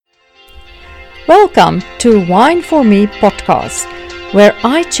Welcome to Wine for Me podcast, where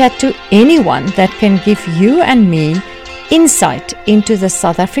I chat to anyone that can give you and me insight into the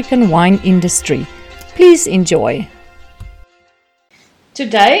South African wine industry. Please enjoy.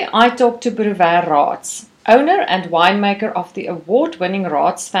 Today I talk to Brouwer Raads, owner and winemaker of the award-winning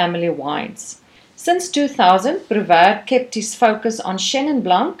Raads family wines. Since 2000, Brouwer kept his focus on Chenin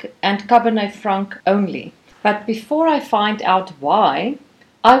Blanc and Cabernet Franc only. But before I find out why,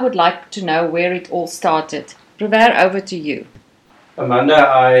 I would like to know where it all started. Brouwer, over to you. Amanda,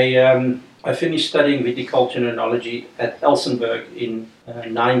 I finished studying viticulture and enology at Elsenburg in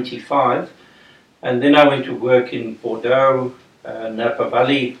 95, and then I went to work in Bordeaux, Napa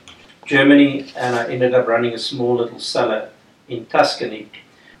Valley, Germany, and I ended up running a small little cellar in Tuscany.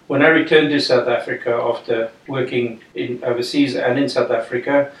 When I returned to South Africa after working overseas and in South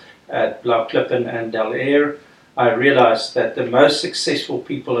Africa at Blaauwklippen and Del Air, I realized that the most successful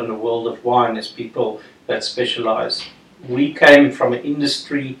people in the world of wine is people that specialize. We came from an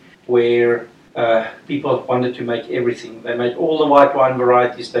industry where people wanted to make everything. They made all the white wine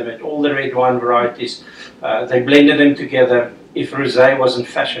varieties, they made all the red wine varieties, they blended them together. If rosé was in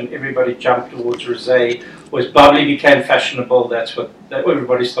fashion, everybody jumped towards rosé. When bubbly became fashionable, that's what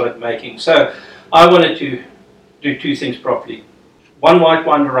everybody started making. So I wanted to do two things properly. One white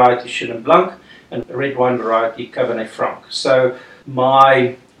wine variety, Chenin Blanc, and a red wine variety, Cabernet Franc. So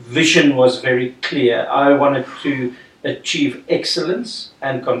my vision was very clear. I wanted to achieve excellence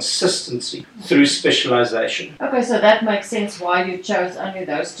and consistency through specialization. Okay, so that makes sense why you chose only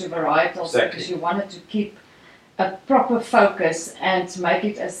those two varietals. Exactly. Because you wanted to keep a proper focus and make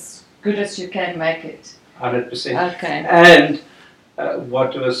it as good as you can make it. 100%. Okay. And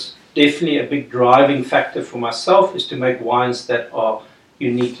what was definitely a big driving factor for myself is to make wines that are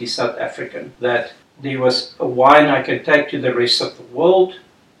uniquely South African. That there was a wine I can take to the rest of the world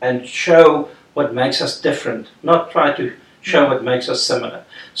and show what makes us different, not try to show what makes us similar.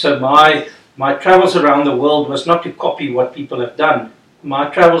 So my travels around the world was not to copy what people have done. My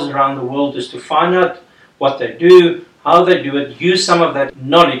travels around the world is to find out what they do, how they do it, use some of that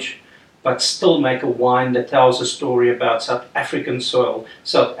knowledge, but still make a wine that tells a story about South African soil,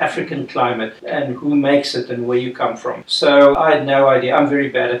 South African climate, and who makes it and where you come from. So I had no idea. I'm very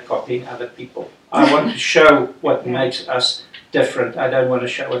bad at copying other people. I want to show what makes us different. I don't want to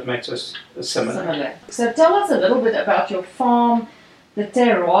show what makes us similar. So tell us a little bit about your farm, the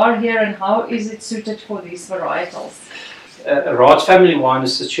terroir here, and how is it suited for these varietals? Raads family wine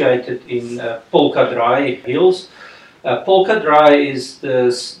is situated in Polkaddraai Hills. Polkaddraai is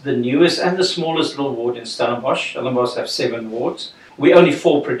the newest and the smallest little ward in Stellenbosch. Stellenbosch have 7 wards. We're only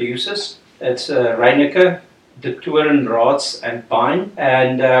 4 producers. It's Reyneke, De Toren, Raads and Pine.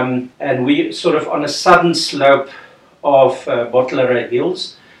 And we sort of on a southern slope of Bottlery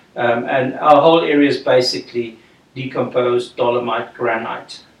Hills. And our whole area is basically decomposed dolomite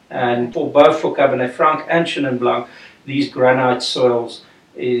granite. And for Cabernet Franc and Chenin Blanc, these granite soils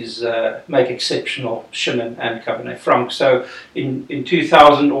make exceptional Chenin and Cabernet Franc. So in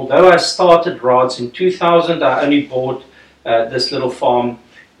 2000, although I started Raads in 2000, I only bought this little farm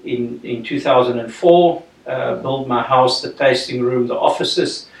in 2004, built my house, the tasting room, the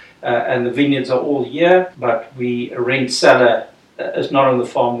offices, and the vineyards are all here, but we rent cellar. It's not on the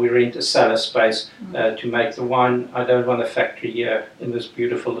farm, we rent a cellar space to make the wine. I don't want a factory here in this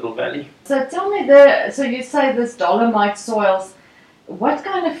beautiful little valley. So tell me, so you say this dolomite soils, what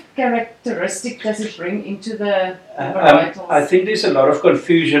kind of characteristic does it bring into the varietals? I think there's a lot of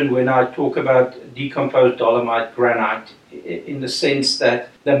confusion when I talk about decomposed dolomite granite, in the sense that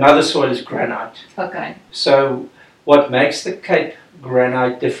the mother soil is granite. Okay. So what makes the Cape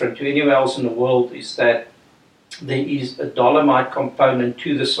granite different to anywhere else in the world is that there is a dolomite component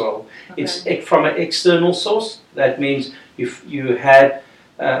to the soil. Okay. It's from an external source. That means if you had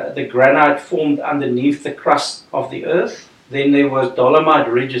the granite formed underneath the crust of the earth, then there was dolomite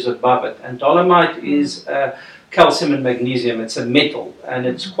ridges above it. And dolomite is calcium and magnesium. It's a metal and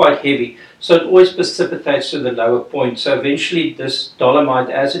it's quite heavy. So it always precipitates to the lower point. So eventually this dolomite,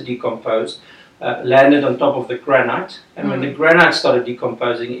 as it decomposed, landed on top of the granite. And when the granite started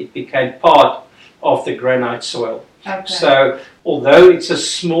decomposing, it became part of the granite soil. Okay. So although it's a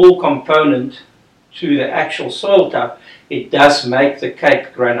small component to the actual soil type, it does make the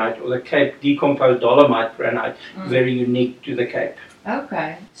Cape granite or the Cape decomposed dolomite granite very unique to the Cape.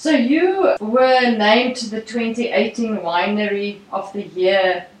 Okay. So you were named the 2018 Winery of the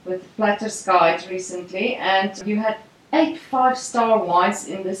Year with Platter's Guide recently, and you had 8 5-star wines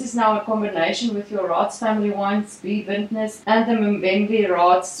in. This is now a combination with your Raats family wines, B. Vintners, and the Mbembe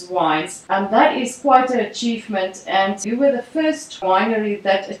Raats wines. And that is quite an achievement. And you were the first winery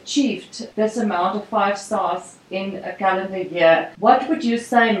that achieved this amount of 5 stars in a calendar year. What would you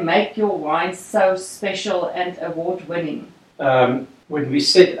say make your wines so special and award-winning? When we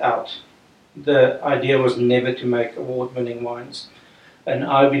set out, the idea was never to make award-winning wines. And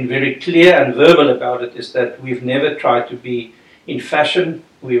I've been very clear and verbal about it, is that we've never tried to be in fashion.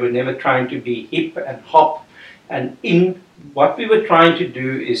 We were never trying to be hip and hop and in. What we were trying to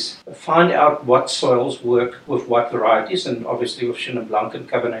do is find out what soils work with what varieties, and obviously with Chenin Blanc and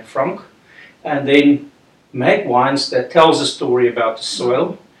Cabernet Franc, and then make wines that tells a story about the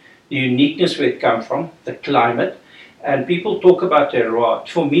soil, the uniqueness where it comes from, the climate. And people talk about terroir.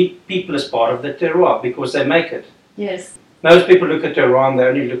 For me, people is part of the terroir because they make it. Yes. Most people look at terroir and they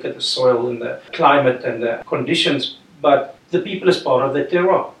only look at the soil and the climate and the conditions, but the people is part of the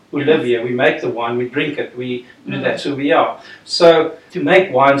terroir. We live here, we make the wine, we drink it, we do that's who we are. So to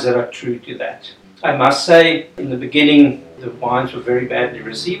make wines that are true to that. I must say, in the beginning, the wines were very badly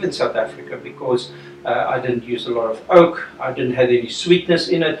received in South Africa because I didn't use a lot of oak, I didn't have any sweetness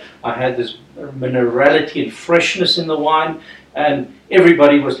in it, I had this minerality and freshness in the wine. And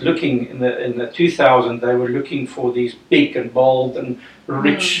everybody was looking in the 2000. They were looking for these big and bold and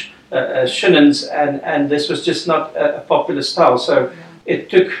rich Chenins, and this was just not a popular style. So it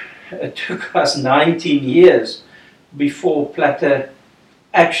took us 19 years before Platter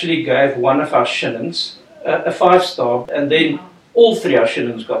actually gave one of our Chenins a 5-star, and then all 3 our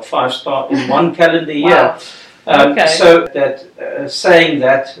Chenins got 5-star in one calendar year. Wow. So that saying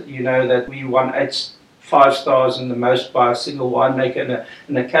that that we won 8 5 stars and the most by a single winemaker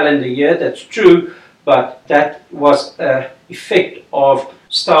in a calendar year. That's true, but that was an effect of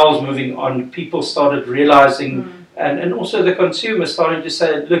styles moving on. People started realizing, and also the consumer starting to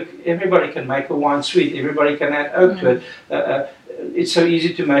say, look, everybody can make a wine sweet, everybody can add oak to it. It's so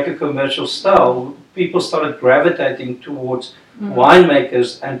easy to make a commercial style. People started gravitating towards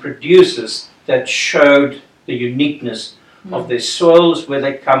winemakers and producers that showed the uniqueness of their soils, where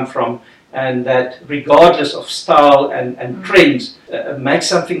they come from, and that regardless of style and trends, make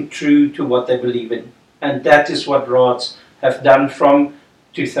something true to what they believe in. And that is what Raats have done from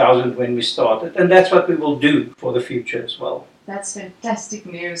 2000 when we started. And that's what we will do for the future as well. That's fantastic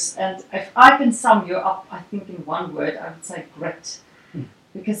news. And if I can sum you up, I think in one word, I would say grit.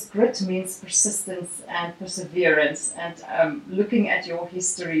 Because grit means persistence and perseverance. And looking at your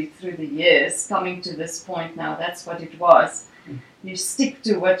history through the years, coming to this point now, that's what it was. You stick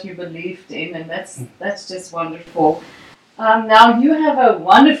to what you believed in, and that's just wonderful. Now you have a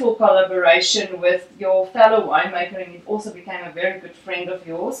wonderful collaboration with your fellow winemaker, and it also became a very good friend of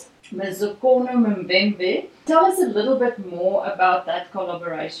yours, Mzokono Mbembe. Tell us a little bit more about that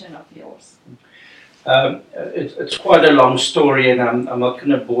collaboration of yours. It's quite a long story, and I'm not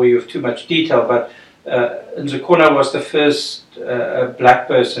going to bore you with too much detail, but Mzokono was the first black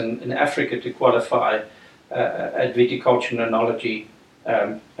person in Africa to qualify at viticulture and enology,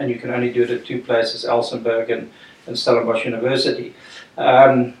 and you can only do it at 2 places, Elsenburg and Stellenbosch University.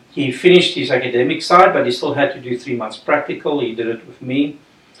 He finished his academic side, but he still had to do 3 months practical. He did it with me.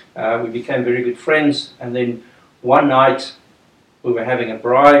 We became very good friends, and then one night we were having a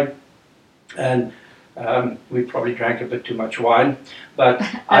braai, and we probably drank a bit too much wine, but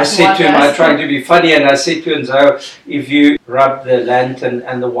I said to him, I tried to be funny, and I said to him, so if you rub the lantern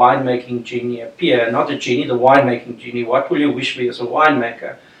and the winemaking genie appear, not the genie, the winemaking genie, what will you wish me as a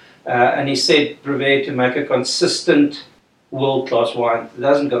winemaker? And he said, Brevet, to make a consistent world-class wine. It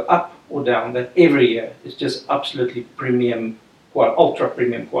doesn't go up or down, that every year is just absolutely premium,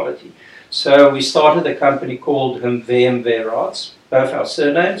 ultra-premium quality. So we started a company called Mbembe Raats, both our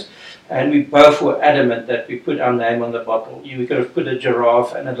surnames, and we both were adamant that we put our name on the bottle. You could have put a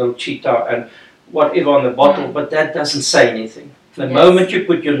giraffe and a little cheetah and whatever on the bottle, but that doesn't say anything. The moment you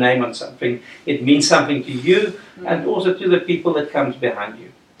put your name on something, it means something to you and also to the people that comes behind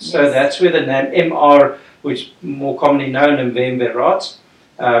you. So that's where the name MR, which is more commonly known in Mbembe Raats.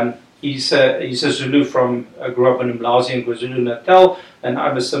 He's a Zulu grew up in Umlazi in KwaZulu-Natal, and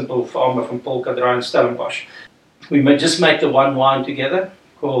I'm a simple farmer from Polkadra in Stellenbosch. We just make the one wine together,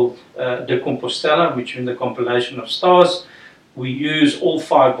 called De Compostela, which is the compilation of stars. We use all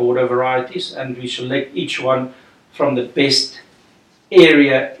 5 Bordeaux varieties, and we select each one from the best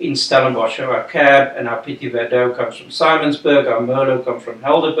area in Stellenbosch. So our Cab and our Petit Verdot comes from Simonsburg, our Merlot comes from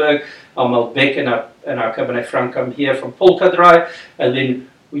Helderberg, our Malbec and our Cabernet Franc come here from Polkadra, and then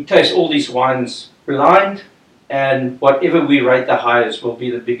we taste all these wines blind, and whatever we rate the highest will be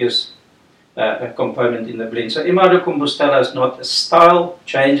the biggest a component in the blend. So Imar de Compostela is not a style,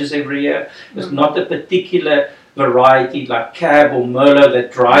 changes every year. It's not a particular variety like Cab or Merlot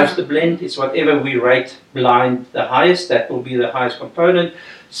that drives the blend. It's whatever we rate blind the highest, that will be the highest component.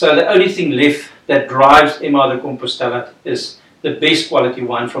 So the only thing left that drives Imar de Compostela is the best quality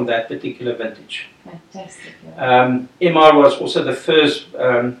wine from that particular vintage. Fantastic. Imar was also the first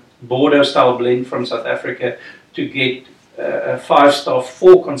Bordeaux style blend from South Africa to get a 5-star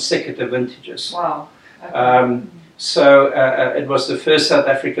 4 consecutive vintages. Wow. Okay. So it was the first South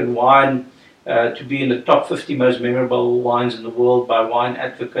African wine to be in the top 50 most memorable wines in the world by wine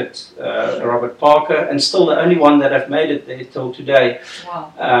advocate Robert Parker, and still the only one that have made it there till today.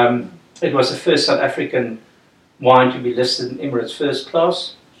 Wow. It was the first South African wine to be listed in Emirates First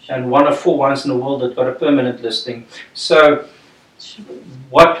Class, and one of 4 wines in the world that got a permanent listing. So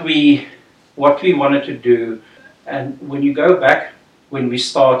what we wanted to do, and when you go back when we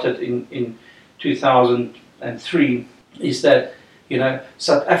started in 2003, is that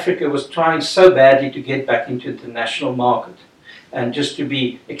South Africa was trying so badly to get back into the national market and just to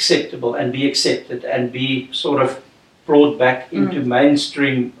be acceptable and be accepted and be sort of brought back into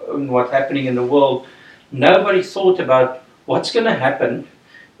mainstream in what's happening in the world. Nobody thought about what's going to happen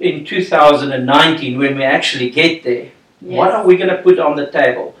in 2019 when we actually get there. Yes. What are we going to put on the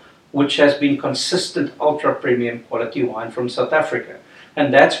table, which has been consistent ultra premium quality wine from South Africa?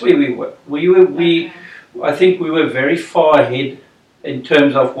 And that's where we were. I think we were very far ahead in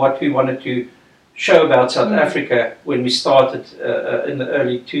terms of what we wanted to show about South Africa when we started in the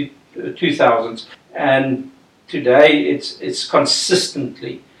early 2000s. And today it's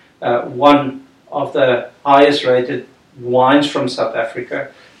consistently one of the highest rated wines from South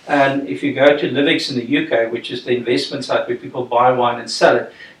Africa. And if you go to Livix in the UK, which is the investment site where people buy wine and sell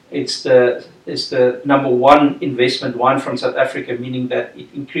it, it's the number 1 investment wine from South Africa, meaning that it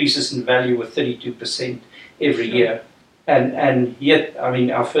increases in value with 32% every year. And yet, I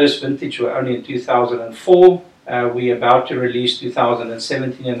mean, our first vintage were only in 2004. We're about to release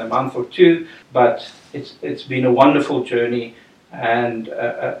 2017 in a month or 2, but it's been a wonderful journey. And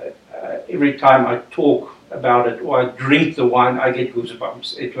every time I talk about it or I drink the wine, I get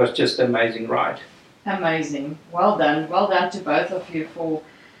goosebumps. It was just an amazing ride. Amazing. Well done to both of you for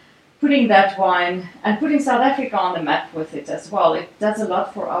putting that wine and putting South Africa on the map with it as well. It does a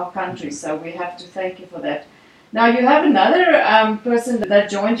lot for our country, so we have to thank you for that. Now you have another person that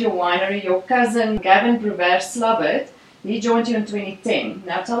joined your winery, your cousin Gavin Prouvaire-Slabbert. He joined you in 2010.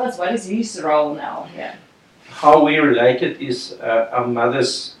 Now tell us, what is his role now here? How we related is our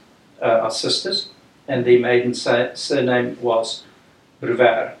mothers are sisters, and their maiden surname was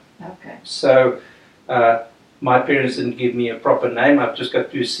Prouvaire. Okay. So my parents didn't give me a proper name. I've just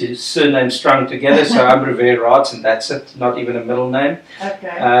got 2 surnames strung together, so I'm Prouvaire-Raats, and that's it, not even a middle name.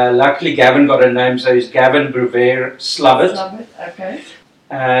 Okay. Luckily, Gavin got a name, so he's Gavin Prouvaire-Slabbert. Okay.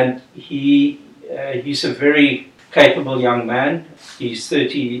 And he's a very capable young man. He's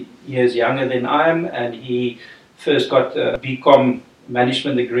 30 years younger than I am, and he first got a BCom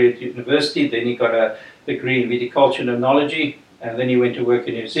management degree at university, then he got a degree in viticulture and enology, and then he went to work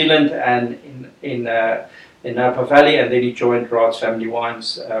in New Zealand and in Napa Valley, and then he joined Raats Family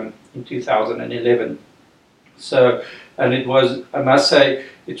Wines in 2011. So, and it was, I must say,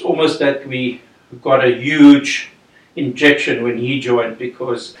 it's almost that we got a huge injection when he joined,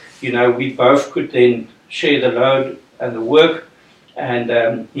 because, we both could then share the load and the work,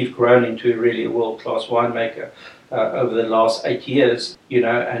 and he's grown into really a world-class winemaker over the last 8 years,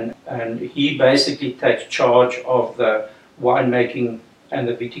 and he basically takes charge of the winemaking and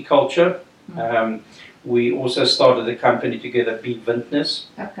the viticulture. We also started the company together, Beat Vintners,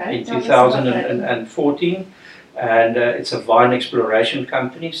 in 2014, and it's a vine exploration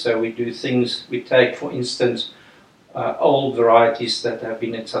company. So we do things, we take, for instance, old varieties that have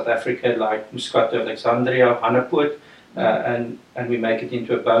been in South Africa, like Moscato Alexandria, Hanepoort, and we make it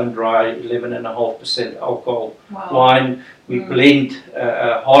into a bone-dry 11.5% alcohol wine. We blend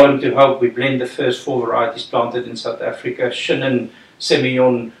Harlem to Hope. We blend the first 4 varieties planted in South Africa: Chenin,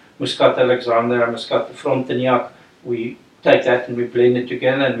 Semillon, Muscat Alexandra, Muscat Frontenac. We take that and we blend it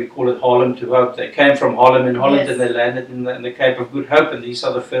together, and we call it Harlem to Hope. They came from Harlem in Holland, and they landed in the Cape of Good Hope, and these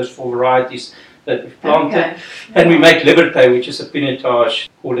are the first 4 varieties that we've planted. And we make Liberté, which is a pinotage,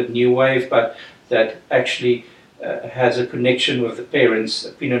 call it New Wave, but that actually has a connection with the parents,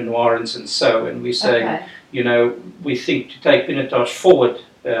 Pinot Noir and so. And we say, we think to take pinotage forward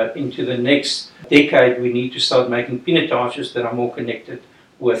into the next decade, we need to start making pinotages that are more connected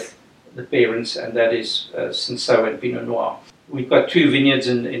with the parents, and that is Cinsault and Pinot Noir. We've got 2 vineyards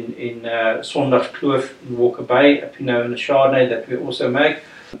in Sondagskloof in Walker Bay, a Pinot and a Chardonnay that we also make.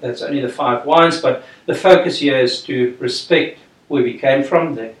 That's only the 5 wines, but the focus here is to respect where we came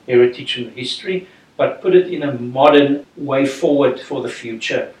from, the heritage and the history, but put it in a modern way forward for the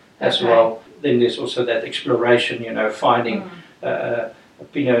future as well. Then there's also that exploration, finding a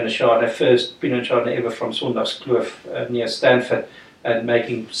Pinot and a Chardonnay, first Pinot and Chardonnay ever from Sondagskloof near Stanford, and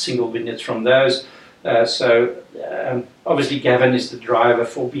making single vineyards from those. Obviously Gavin is the driver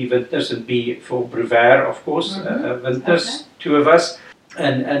for B Vintners and B for Bruvert, of course, Vintners, two of us,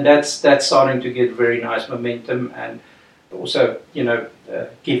 and that's starting to get very nice momentum, and also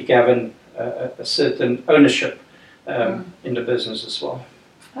give Gavin a certain ownership in the business as well.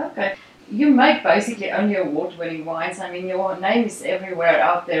 Okay. You make basically only award-winning wines. I mean, your name is everywhere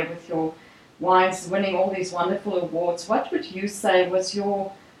out there with your wines winning all these wonderful awards. What would you say was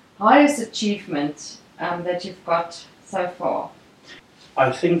your highest achievement that you've got so far?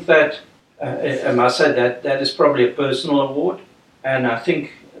 I think that, I must say that is probably a personal award, and I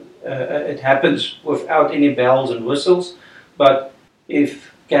think it happens without any bells and whistles. But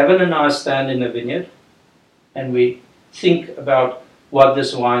if Gavin and I stand in a vineyard and we think about what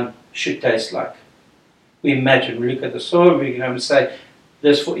this wine should taste like, we imagine, we look at the soil, we can say,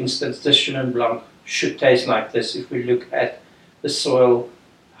 this, for instance, this Chenin Blanc should taste like this. If we look at the soil,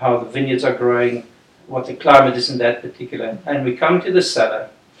 how the vineyards are growing, what the climate is in that particular, and we come to the cellar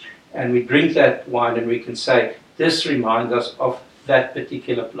and we drink that wine and we can say, this reminds us of that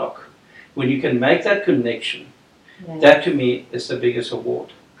particular block. When you can make that connection, that to me is the biggest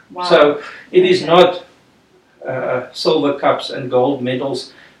award. Wow. So it is not silver cups and gold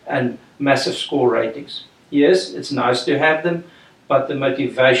medals and massive score ratings. Yes, it's nice to have them, but the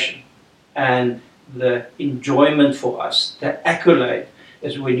motivation and the enjoyment for us, the accolade,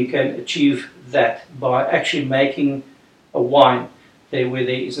 is when you can achieve that by actually making a wine where there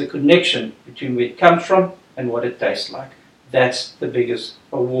is a connection between where it comes from and what it tastes like. That's the biggest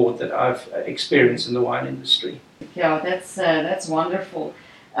award that I've experienced in the wine industry. Yeah, that's wonderful.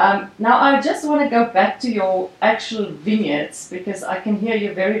 Now I just want to go back to your actual vineyards, because I can hear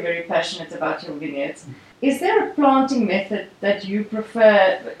you're very, very passionate about your vineyards. Is there a planting method that you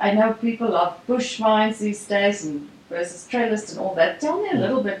prefer? I know people love bush vines these days and versus trellised and all that. Tell me a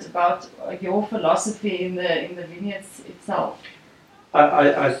little bit about your philosophy in the vineyards itself.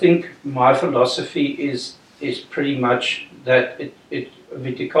 I think my philosophy is pretty much that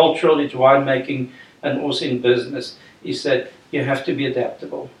viticultural, it's winemaking, and also in business, is that you have to be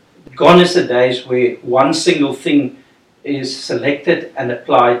adaptable. Gone is the days where one single thing is selected and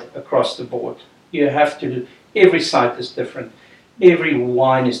applied across the board. You have to, every site is different, every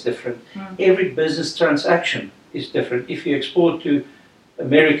wine is different, every business transaction is different. If you export to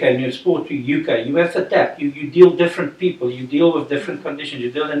America and you export to UK, you have to adapt. You deal with different people, you deal with different conditions,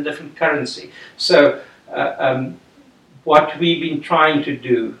 you deal in different currency. So what we've been trying to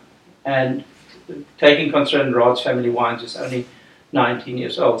do, and taking concern Raad's Family Wines is only 19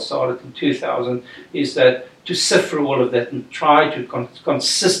 years old, started in 2000, is that to sift through all of that and try to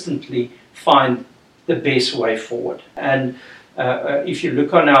consistently find the best way forward. And if you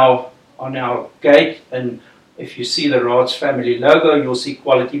look on our gate, and if you see the Raad's Family logo, you'll see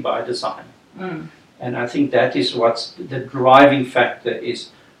quality by design. And I think that is what's the driving factor,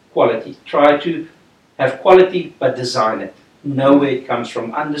 is quality. Try to have quality, but design it. Know where it comes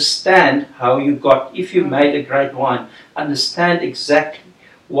from. Understand how you got, if you made a great wine, understand exactly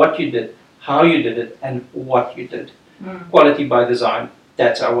what you did, how you did it, and what you did. Quality by design,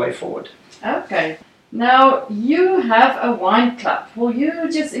 that's our way forward. Okay. Now, you have a wine club. Will you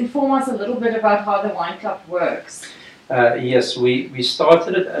just inform us a little bit about how the wine club works? Yes, we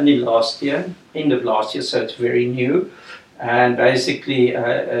started it only last year, end of last year, so it's very new. And basically,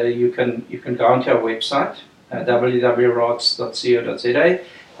 you can go onto our website, www.raads.co.za,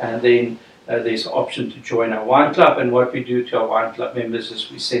 and then there's an option to join our wine club. And what we do to our wine club members is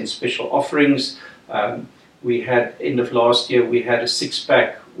we send special offerings. We had, end of last year, we had a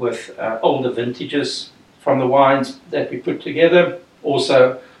 6-pack with older vintages from the wines that we put together.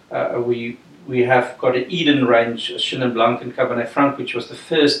 Also, we have got an Eden range, Chenin Blanc and Cabernet Franc, which was the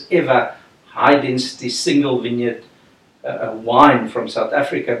first ever high-density single vineyard wine from South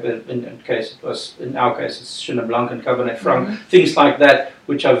Africa, but in our case it's Chenin Blanc and Cabernet Franc, things like that,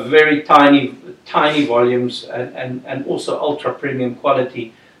 which are very tiny volumes and also ultra premium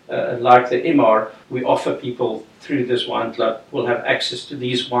quality, like the MR. We offer people through this wine club will have access to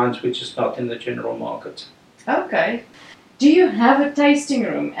these wines, which is not in the general market. Okay. Do you have a tasting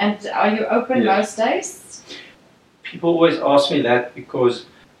room, and are you open most days? People always ask me that because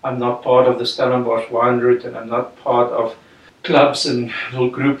I'm not part of the Stellenbosch wine route, and I'm not part of clubs and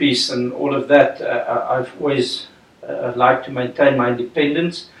little groupies and all of that. I've always like to maintain my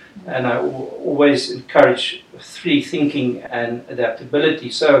independence, and I always encourage free thinking and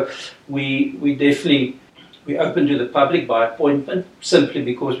adaptability. So we definitely open to the public by appointment, simply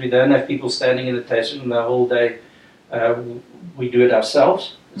because we don't have people standing in the tasting room the whole day. We do it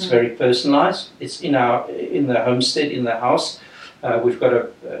ourselves. It's very personalized. It's in the homestead, in the house. We've got a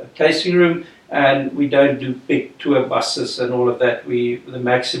tasting room, and we don't do big tour buses and all of that. The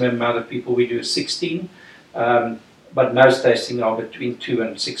maximum amount of people we do is 16, but most tasting are between 2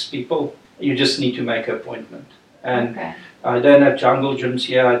 and 6 people. You just need to make an appointment. And I don't have jungle gyms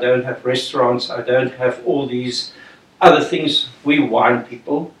here. I don't have restaurants. I don't have all these other things. We wine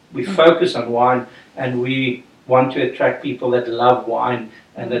people. We focus on wine, and we want to attract people that love wine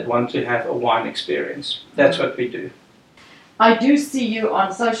and that want to have a wine experience. That's what we do. I do see you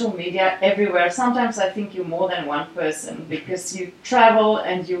on social media everywhere. Sometimes I think you're more than one person, because you travel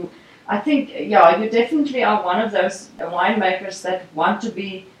and I think, you definitely are one of those winemakers that want to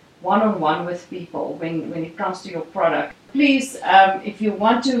be one-on-one with people when it comes to your product. Please, if you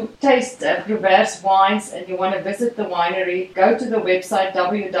want to taste Prouvair's wines and you want to visit the winery, go to the website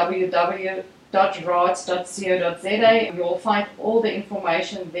www.raads.co.za. You'll find all the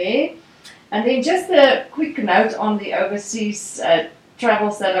information there. And then just a quick note on the overseas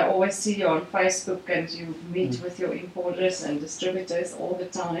travels that I always see you on Facebook, and you meet with your importers and distributors all the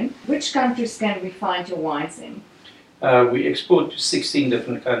time. Which countries can we find your wines in? We export to 16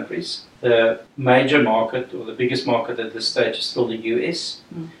 different countries. The major market, or the biggest market at this stage, is still the US.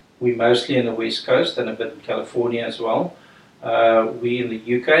 We're mostly in the West Coast and a bit in California as well. We in the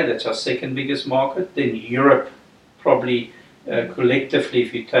UK, that's our second biggest market. Then Europe, probably collectively,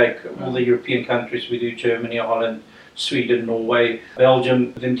 if you take all the European countries, we do Germany, Holland, Sweden, Norway,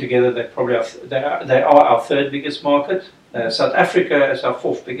 Belgium. Them together, they are our third biggest market. South Africa is our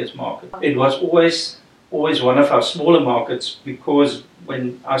fourth biggest market. It was always one of our smaller markets, because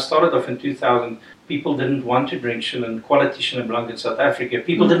when I started off in 2000, people didn't want to drink quality Chenin Blanc in South Africa.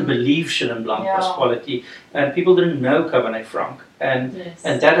 People didn't believe Chenin Blanc was quality, and people didn't know Cabernet Franc. And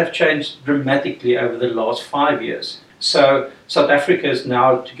that have changed dramatically over the last 5 years. So South Africa is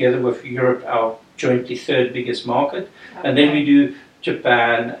now, together with Europe, our jointly third biggest market. And then we do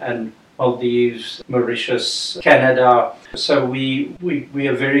Japan and Maldives, Mauritius, Canada. So we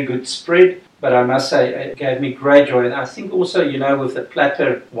are very good spread. But I must say, it gave me great joy. And I think also, with the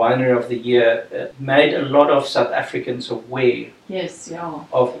Platter Winery of the Year, it made a lot of South Africans aware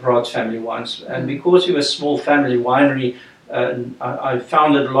of Raads Family Wines. And because we were a small family winery, I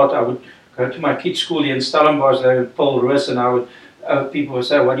found it a lot. I would go to my kids' school here in Stellenbosch, there with Paul Roos, and people would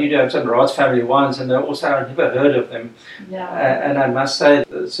say, "What do you do?" I'm saying Raads Family Wines, and they all say, "I've never heard of them." And I must say,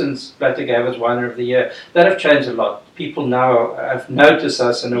 since Platter gave us Winery of the Year, that have changed a lot. People now have noticed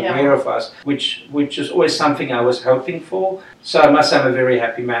us and aware of us, which is always something I was hoping for. So I must say, I'm a very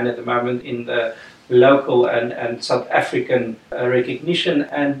happy man at the moment in the local and South African recognition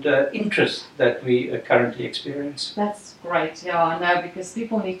and interest that we currently experience. That's great, I know, because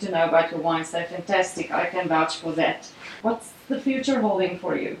people need to know about your wines. They're fantastic. I can vouch for that. What's the future holding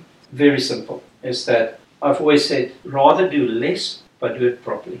for you? Very simple. Is that I've always said, rather do less, but do it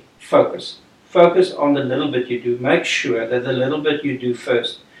properly. Focus on the little bit you do. Make sure that the little bit you do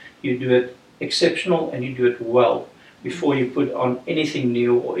first, you do it exceptional and you do it well, before you put on anything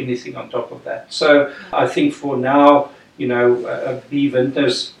new or anything on top of that. So I think for now, B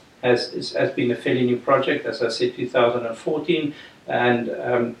Winters has been a fairly new project, as I said, 2014, and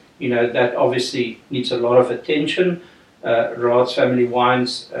that obviously needs a lot of attention. Raads Family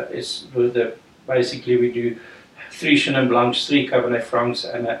Wines is basically we do 3 Chenin Blancs, 3 Cabernet Francs,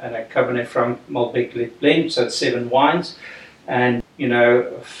 and a Cabernet Franc Malbec blend, so it's 7 wines, and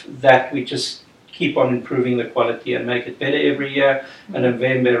that we just keep on improving the quality and make it better every year. And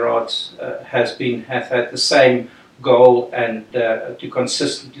November Raads has had the same goal, and to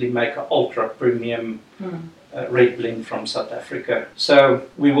consistently make an ultra premium red blend from South Africa. So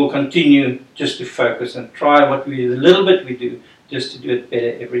we will continue just to focus and try the little bit we do, just to do it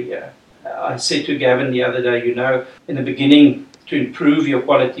better every year. I said to Gavin the other day, in the beginning, to improve your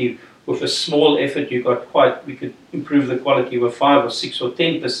quality with a small effort, we could improve the quality with 5 or 6 or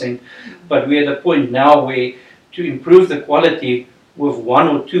 10%, but we're at a point now where to improve the quality with 1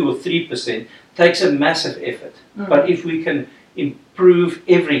 or 2 or 3% takes a massive effort. But if we can improve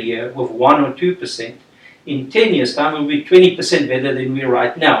every year with 1 or 2%, in 10 years' time we'll be 20% better than we are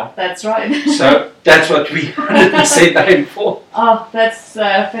right now. That's right. So that's what we 100% aim for. Oh, that's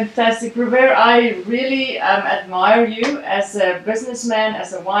fantastic. Prouvair, I really admire you as a businessman,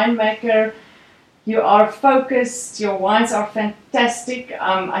 as a winemaker. You are focused. Your wines are fantastic.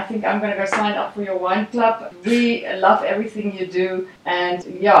 I think I'm going to go sign up for your wine club. We love everything you do. And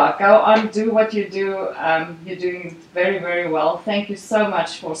yeah, go on, do what you do. You're doing it very, very well. Thank you so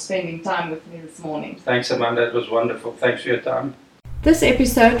much for spending time with me this morning. Thanks, Amanda. It was wonderful. Thanks for your time. This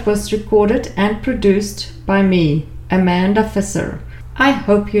episode was recorded and produced by me, Amanda Visser. I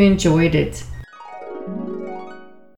hope you enjoyed it.